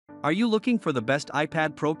Are you looking for the best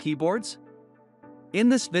iPad Pro keyboards? In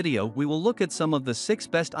this video we will look at some of the 6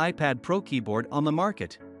 best iPad Pro keyboard on the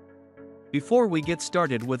market. Before we get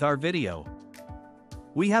started with our video,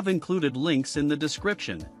 we have included links in the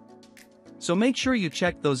description. So make sure you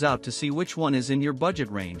check those out to see which one is in your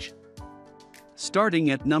budget range.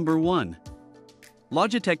 Starting at number 1.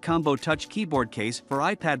 Logitech Combo Touch Keyboard Case for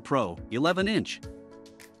iPad Pro 11-inch.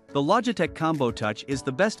 The Logitech Combo Touch is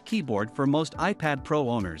the best keyboard for most iPad Pro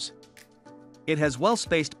owners. It has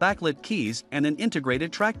well-spaced backlit keys and an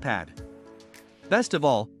integrated trackpad. Best of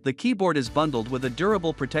all, the keyboard is bundled with a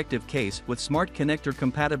durable protective case with smart connector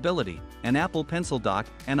compatibility, an Apple Pencil dock,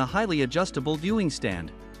 and a highly adjustable viewing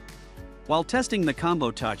stand. While testing the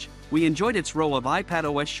Combo Touch, we enjoyed its row of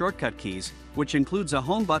iPadOS shortcut keys, which includes a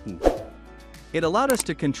home button. It allowed us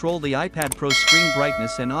to control the iPad Pro screen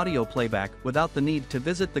brightness and audio playback without the need to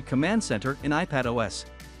visit the command center in iPadOS.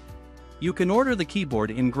 You can order the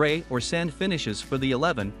keyboard in gray or sand finishes for the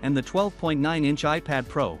 11 and the 12.9-inch iPad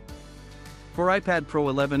Pro. For iPad Pro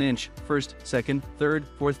 11-inch, 1st, 2nd, 3rd,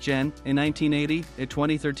 4th Gen, in 1980, in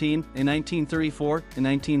 2013, in 1934, in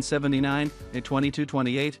 1979, in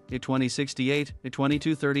 2228, in 2068, in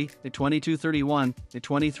 2230, in 2231, in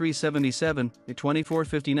 2377, in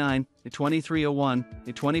 2459, in 2301,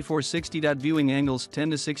 in 2460. Viewing angles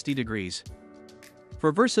 10 to 60 degrees.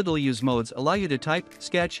 For versatile use modes allow you to type,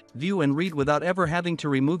 sketch, view and read without ever having to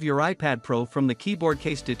remove your iPad Pro from the keyboard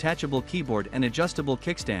case. Detachable keyboard and adjustable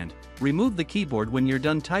kickstand. Remove the keyboard when you're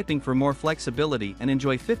done typing for more flexibility and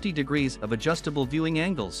enjoy 50 degrees of adjustable viewing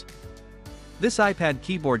angles. This iPad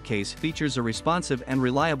keyboard case features a responsive and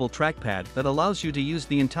reliable trackpad that allows you to use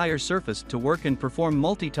the entire surface to work and perform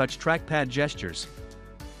multi-touch trackpad gestures.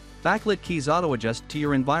 Backlit keys auto-adjust to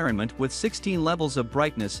your environment with 16 levels of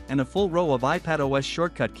brightness, and a full row of iPadOS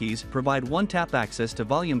shortcut keys provide one-tap access to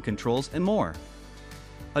volume controls and more.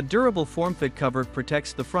 A durable form-fit cover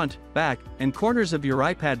protects the front, back, and corners of your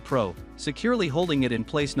iPad Pro, securely holding it in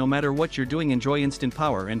place no matter what you're doing. Enjoy instant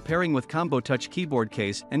power and pairing with Combo Touch keyboard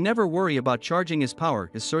case, and never worry about charging as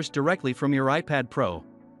power is sourced directly from your iPad Pro.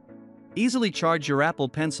 Easily charge your Apple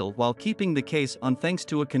Pencil while keeping the case on thanks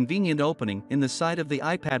to a convenient opening in the side of the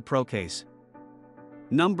iPad Pro case.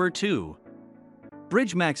 Number 2.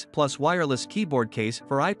 Brydge Max Plus Wireless Keyboard Case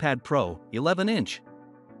for iPad Pro 11-inch.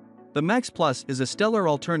 The Max Plus is a stellar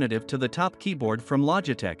alternative to the top keyboard from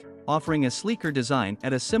Logitech, offering a sleeker design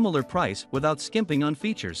at a similar price without skimping on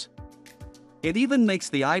features. It even makes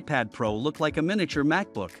the iPad Pro look like a miniature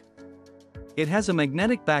MacBook. It has a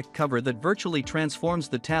magnetic back cover that virtually transforms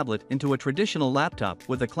the tablet into a traditional laptop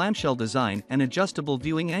with a clamshell design and adjustable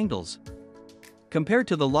viewing angles. Compared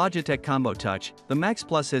to the Logitech Combo Touch, the Max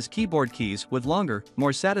Plus has keyboard keys with longer,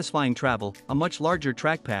 more satisfying travel, a much larger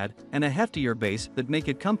trackpad, and a heftier base that make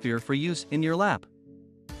it comfier for use in your lap.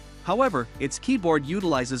 However, its keyboard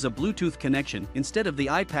utilizes a Bluetooth connection instead of the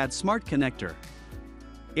iPad Smart Connector.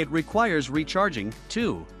 It requires recharging,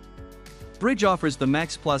 too. Brydge offers the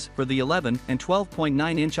Max Plus for the 11 and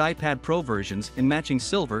 12.9-inch iPad Pro versions in matching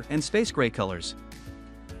silver and space gray colors.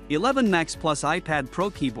 11 Max Plus iPad Pro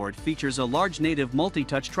keyboard features a large native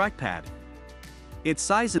multi-touch trackpad. Its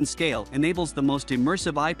size and scale enables the most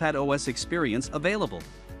immersive iPadOS experience available.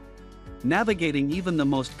 Navigating even the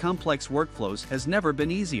most complex workflows has never been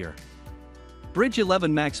easier. Brydge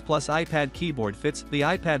 11 Max Plus iPad keyboard fits the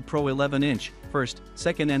iPad Pro 11-inch, 1st,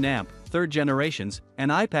 2nd and AMP, 3rd generations,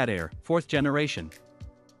 and iPad Air, 4th generation.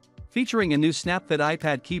 Featuring a new snap-fit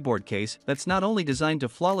iPad keyboard case that's not only designed to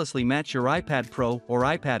flawlessly match your iPad Pro or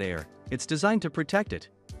iPad Air, it's designed to protect it.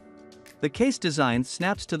 The case design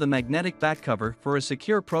snaps to the magnetic back cover for a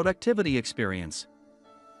secure productivity experience.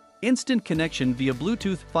 Instant connection via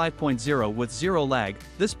Bluetooth 5.0 with zero lag.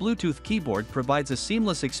 This Bluetooth keyboard provides a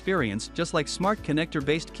seamless experience just like smart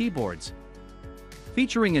connector-based keyboards.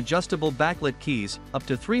 Featuring adjustable backlit keys, up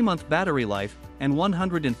to 3-month battery life, and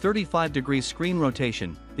 135-degree screen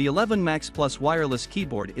rotation, the 11 Max Plus wireless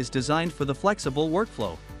keyboard is designed for the flexible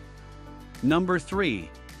workflow. Number 3.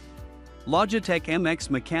 Logitech MX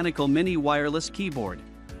Mechanical Mini Wireless Keyboard.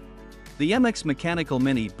 The MX Mechanical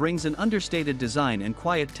Mini brings an understated design and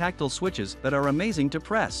quiet tactile switches that are amazing to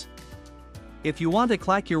press. If you want to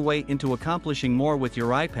clack your way into accomplishing more with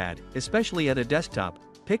your iPad, especially at a desktop,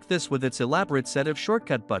 pick this with its elaborate set of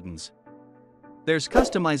shortcut buttons. There's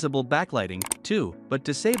customizable backlighting, too, but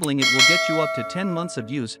disabling it will get you up to 10 months of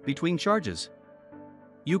use between charges.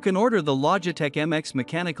 You can order the Logitech MX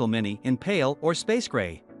Mechanical Mini in pale or space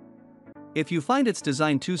gray. If you find its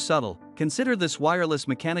design too subtle, consider this wireless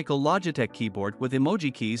mechanical Logitech keyboard with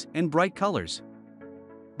emoji keys and bright colors.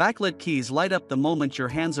 Backlit keys light up the moment your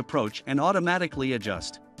hands approach and automatically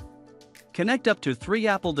adjust. Connect up to 3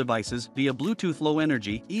 Apple devices via Bluetooth Low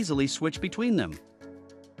Energy, easily switch between them.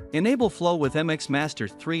 Enable Flow with MX Master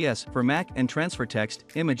 3S for Mac and transfer text,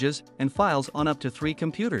 images, and files on up to 3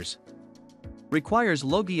 computers. Requires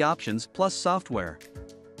Logi options plus software.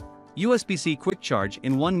 USB-C quick charge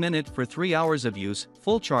in 1 minute for 3 hours of use,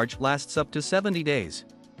 full charge lasts up to 70 days.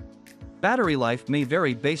 Battery life may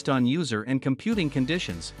vary based on user and computing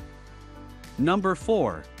conditions. Number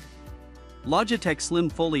 4. Logitech Slim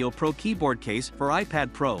Folio Pro Keyboard Case for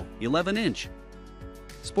iPad Pro, 11-inch.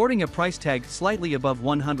 Sporting a price tag slightly above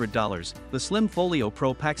 $100, the Slim Folio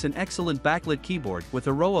Pro packs an excellent backlit keyboard with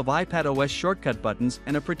a row of iPadOS shortcut buttons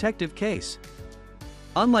and a protective case.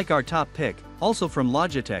 Unlike our top pick, also from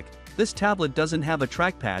Logitech, this tablet doesn't have a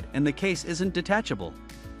trackpad and the case isn't detachable.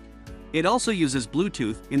 It also uses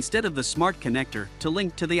Bluetooth instead of the smart connector to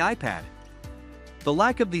link to the iPad. The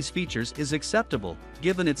lack of these features is acceptable,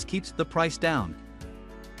 given it keeps the price down.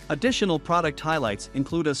 Additional product highlights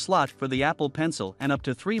include a slot for the Apple Pencil and up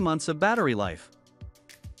to 3 months of battery life.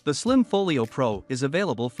 The Slim Folio Pro is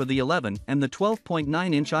available for the 11 and the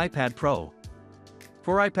 12.9-inch iPad Pro.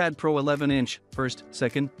 For iPad Pro 11-inch, 1st,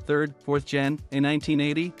 2nd, 3rd, 4th Gen, a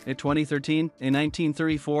 1980, a 2013, a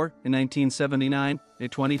 1934, a 1979, a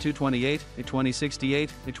 2228, a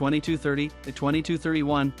 2068, a 2230, a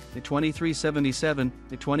 2231, a 2377,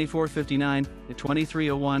 a 2459, a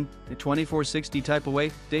 2301, a 2460 type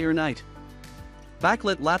away, day or night.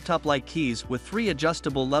 Backlit laptop-like keys with 3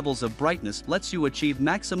 adjustable levels of brightness lets you achieve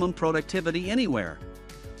maximum productivity anywhere.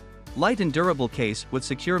 Light and durable case with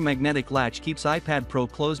secure magnetic latch keeps iPad Pro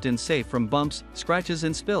closed and safe from bumps, scratches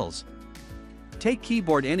and spills. Take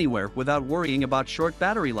keyboard anywhere without worrying about short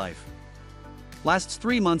battery life. Lasts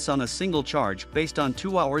 3 months on a single charge based on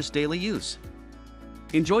 2 hours daily use.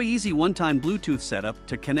 Enjoy easy one-time Bluetooth setup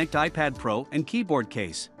to connect iPad Pro and keyboard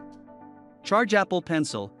case. Charge Apple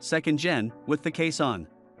Pencil, 2nd Gen, with the case on.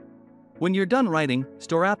 When you're done writing,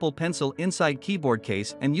 store Apple Pencil inside keyboard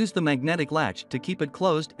case and use the magnetic latch to keep it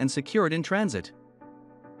closed and secured in transit.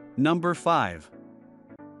 Number 5.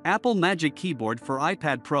 Apple Magic Keyboard for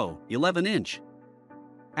iPad Pro, 11-inch.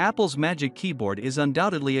 Apple's Magic Keyboard is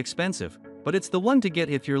undoubtedly expensive, but it's the one to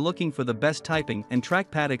get if you're looking for the best typing and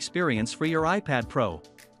trackpad experience for your iPad Pro.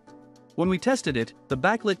 When we tested it, the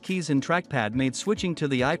backlit keys and trackpad made switching to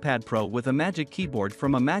the iPad Pro with a Magic Keyboard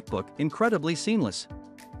from a MacBook incredibly seamless.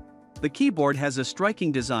 The keyboard has a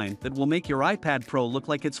striking design that will make your iPad Pro look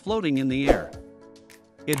like it's floating in the air.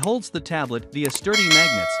 It holds the tablet via sturdy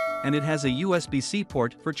magnets, and it has a USB-C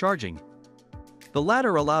port for charging. The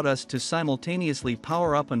latter allowed us to simultaneously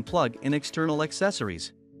power up and plug in external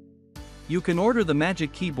accessories. You can order the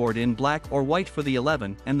Magic Keyboard in black or white for the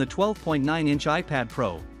 11 and the 12.9-inch iPad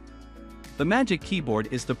Pro. The Magic Keyboard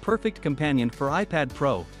is the perfect companion for iPad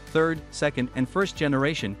Pro, 3rd, 2nd and 1st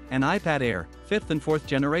generation, and iPad Air, 5th and 4th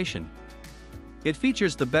generation. It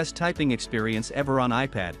features the best typing experience ever on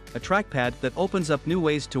iPad, a trackpad that opens up new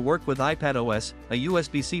ways to work with iPadOS, a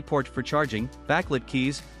USB-C port for charging, backlit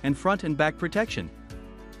keys, and front and back protection.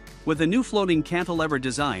 With a new floating cantilever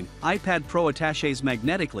design, iPad Pro attaches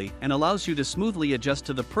magnetically and allows you to smoothly adjust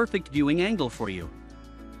to the perfect viewing angle for you.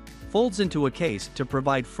 Folds into a case to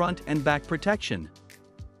provide front and back protection.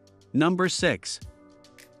 Number 6.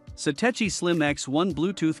 Satechi Slim X1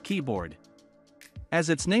 Bluetooth Keyboard. As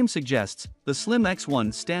its name suggests, the Slim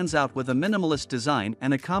X1 stands out with a minimalist design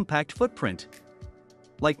and a compact footprint.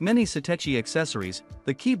 Like many Satechi accessories,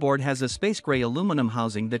 the keyboard has a space gray aluminum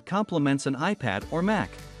housing that complements an iPad or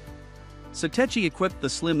Mac. Satechi equipped the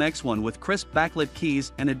Slim X1 with crisp backlit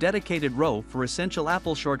keys and a dedicated row for essential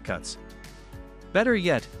Apple shortcuts. Better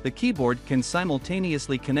yet, the keyboard can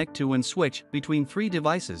simultaneously connect to and switch between 3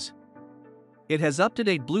 devices. It has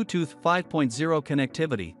up-to-date Bluetooth 5.0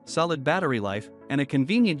 connectivity, solid battery life, and a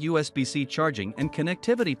convenient USB-C charging and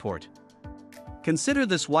connectivity port. Consider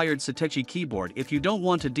this wired Satechi keyboard if you don't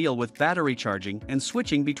want to deal with battery charging and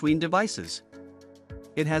switching between devices.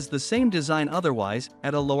 It has the same design otherwise,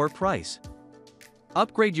 at a lower price.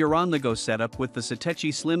 Upgrade your on-the-go setup with the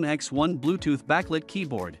Satechi Slim X1 Bluetooth backlit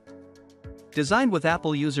keyboard. Designed with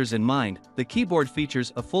Apple users in mind, the keyboard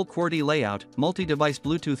features a full QWERTY layout, multi-device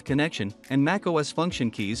Bluetooth connection, and macOS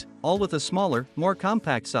function keys, all with a smaller, more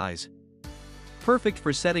compact size. Perfect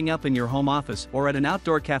for setting up in your home office or at an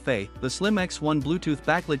outdoor cafe, the Slim X1 Bluetooth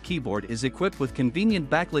backlit keyboard is equipped with convenient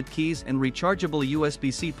backlit keys and rechargeable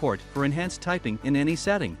USB-C port for enhanced typing in any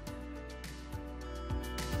setting.